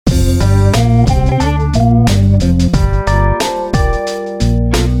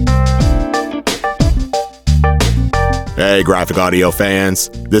Hey, graphic audio fans.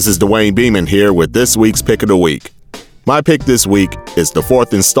 This is Duane Beeman here with this week's Pick of the Week. My pick this week is the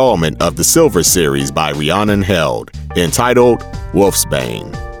fourth installment of the Silver series by Rhiannon Held, entitled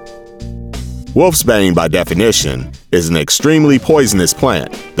Wolfsbane. Wolfsbane, by definition, is an extremely poisonous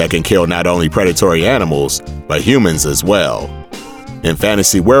plant that can kill not only predatory animals, but humans as well. In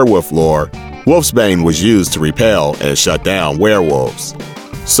fantasy werewolf lore, Wolfsbane was used to repel and shut down werewolves.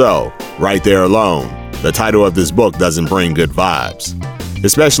 So, right there alone, the title of this book doesn't bring good vibes,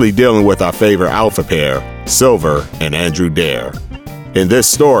 especially dealing with our favorite alpha pair, Silver and Andrew Dare. In this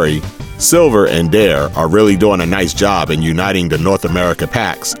story, Silver and Dare are really doing a nice job in uniting the North America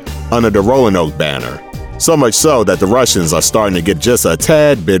packs under the Roanoke banner, so much so that the Russians are starting to get just a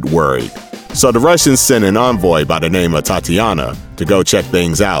tad bit worried. So the Russians sent an envoy by the name of Tatiana to go check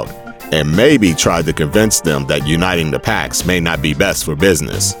things out, and maybe try to convince them that uniting the packs may not be best for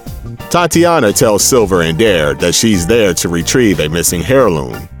business. Tatiana tells Silver and Dare that she's there to retrieve a missing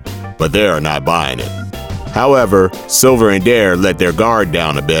heirloom, but they are not buying it. However, Silver and Dare let their guard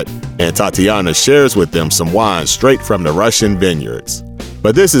down a bit, and Tatiana shares with them some wine straight from the Russian vineyards.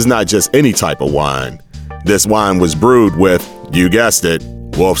 But this is not just any type of wine. This wine was brewed with, you guessed it,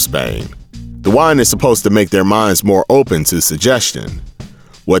 Wolfsbane. The wine is supposed to make their minds more open to suggestion.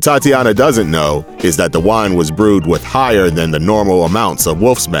 What Tatiana doesn't know is that the wine was brewed with higher than the normal amounts of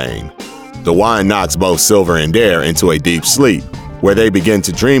Wolfsbane. The wine knocks both Silver and Dare into a deep sleep, where they begin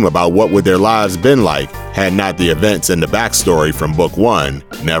to dream about what would their lives been like had not the events and the backstory from Book 1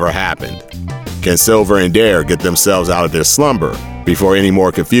 never happened. Can Silver and Dare get themselves out of their slumber before any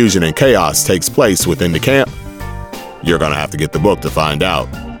more confusion and chaos takes place within the camp? You're gonna have to get the book to find out.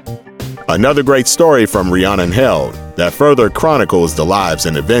 Another great story from Rhiannon Held that further chronicles the lives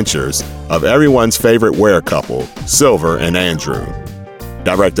and adventures of everyone's favorite were couple, Silver and Andrew.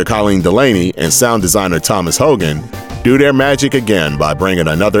 Director Colleen Delaney and sound designer Thomas Hogan do their magic again by bringing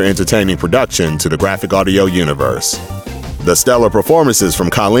another entertaining production to the graphic audio universe. The stellar performances from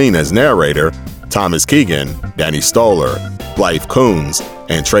Colleen as narrator, Thomas Keegan, Danny Stoller, Blythe Coons,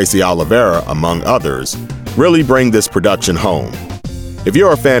 and Tracy Oliveira, among others, really bring this production home. If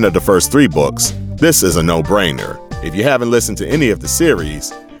you're a fan of the first 3 books, this is a no-brainer. If you haven't listened to any of the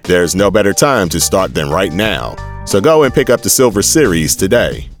series, there's no better time to start than right now, so go and pick up the Silver series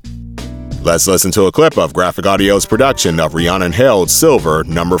today. Let's listen to a clip of Graphic Audio's production of Rhiannon Held's Silver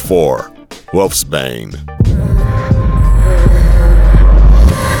number 4, Wolfsbane.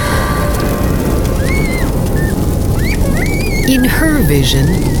 In her vision,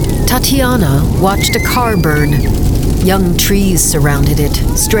 Tatiana watched a car burn. Young trees surrounded it,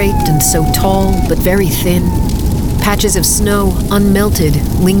 straight and so tall, but very thin. Patches of snow, unmelted,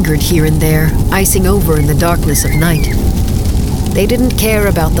 lingered here and there, icing over in the darkness of night. They didn't care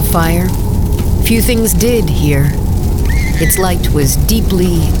about the fire. Few things did here. Its light was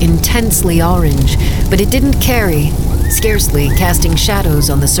deeply, intensely orange, but it didn't carry, scarcely casting shadows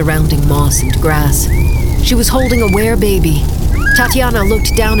on the surrounding moss and grass. She was holding a were-baby. Tatiana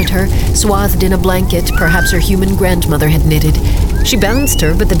looked down at her, swathed in a blanket perhaps her human grandmother had knitted. She bounced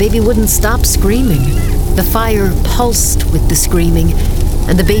her, but the baby wouldn't stop screaming. The fire pulsed with the screaming,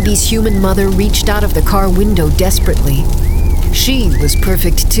 and the baby's human mother reached out of the car window desperately. She was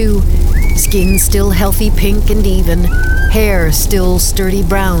perfect too, skin still healthy pink and even, hair still sturdy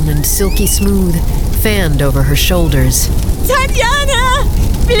brown and silky smooth, fanned over her shoulders. Tatiana!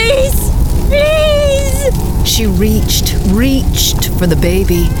 Please! Please! She reached for the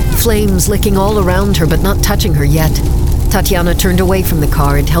baby, flames licking all around her but not touching her yet. Tatiana turned away from the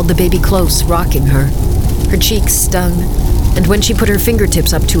car and held the baby close, rocking her. Her cheeks stung, and when she put her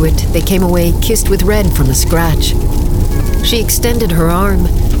fingertips up to it, they came away kissed with red from a scratch. She extended her arm,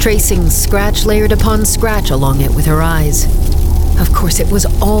 tracing scratch layered upon scratch along it with her eyes. Of course, it was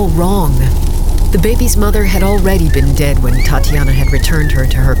all wrong. The baby's mother had already been dead when Tatiana had returned her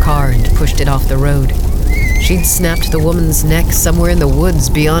to her car and pushed it off the road. She'd snapped the woman's neck somewhere in the woods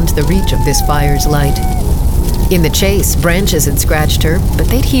beyond the reach of this fire's light. In the chase, branches had scratched her, but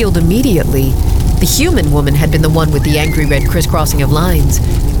they'd healed immediately. The human woman had been the one with the angry red crisscrossing of lines,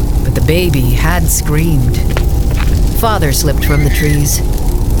 but the baby had screamed. Father slipped from the trees.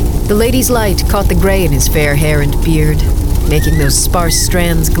 The lady's light caught the gray in his fair hair and beard, making those sparse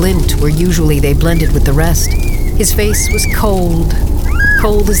strands glint where usually they blended with the rest. His face was cold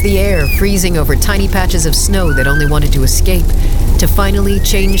as the air, freezing over tiny patches of snow that only wanted to escape, to finally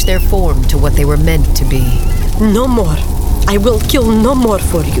change their form to what they were meant to be. No more. I will kill no more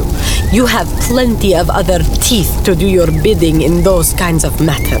for you. You have plenty of other teeth to do your bidding in those kinds of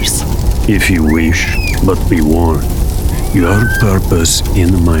matters. If you wish, but be warned, your purpose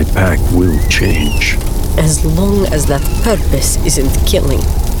in my pack will change. as long as that purpose isn't killing.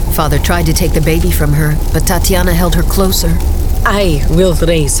 Father tried to take the baby from her, but Tatiana held her closer. I will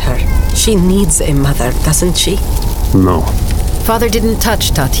raise her. She needs a mother, doesn't she? No. Father didn't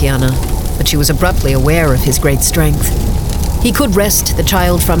touch Tatiana, but she was abruptly aware of his great strength. He could wrest the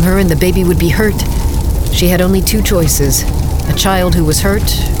child from her and the baby would be hurt. She had only two choices, a child who was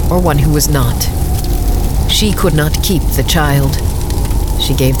hurt or one who was not. She could not keep the child.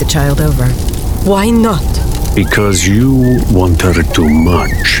 She gave the child over. Why not? Because you want her too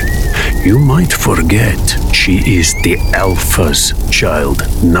much. You might forget she is the Alpha's child,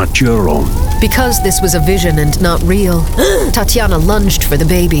 not your own. Because this was a vision and not real, Tatiana lunged for the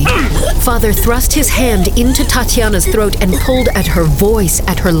baby. Father thrust his hand into Tatiana's throat and pulled at her voice,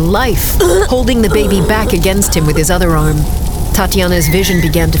 at her life, holding the baby back against him with his other arm. Tatiana's vision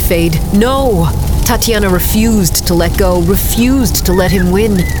began to fade. No! Tatiana refused to let go, refused to let him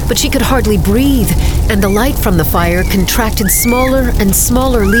win, but she could hardly breathe, and the light from the fire contracted smaller and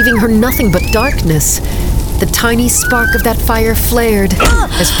smaller, leaving her nothing but darkness. The tiny spark of that fire flared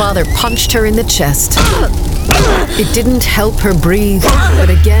as Father punched her in the chest. It didn't help her breathe, but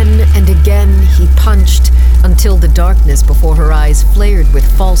again and again he punched until the darkness before her eyes flared with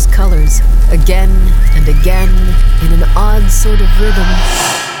false colors, again and again in an odd sort of rhythm.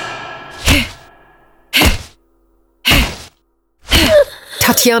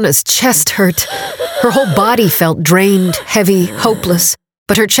 Tatiana's chest hurt. Her whole body felt drained, heavy, hopeless,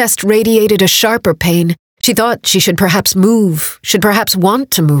 but her chest radiated a sharper pain. She thought she should perhaps move, should perhaps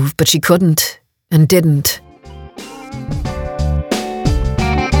want to move, but she couldn't and didn't.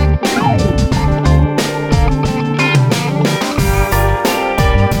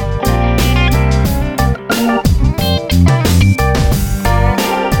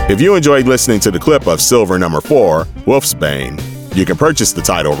 If you enjoyed listening to the clip of Silver number 4, Wolfsbane, you can purchase the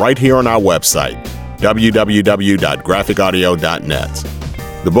title right here on our website,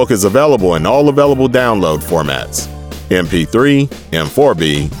 www.graphicaudio.net. The book is available in all available download formats, MP3,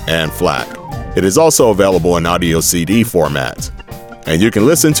 M4B, and FLAC. It is also available in audio CD format. And you can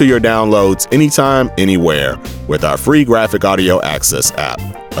listen to your downloads anytime, anywhere with our free Graphic Audio Access app,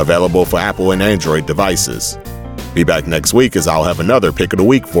 available for Apple and Android devices. Be back next week as I'll have another pick of the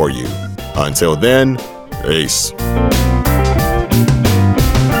week for you. Until then, peace.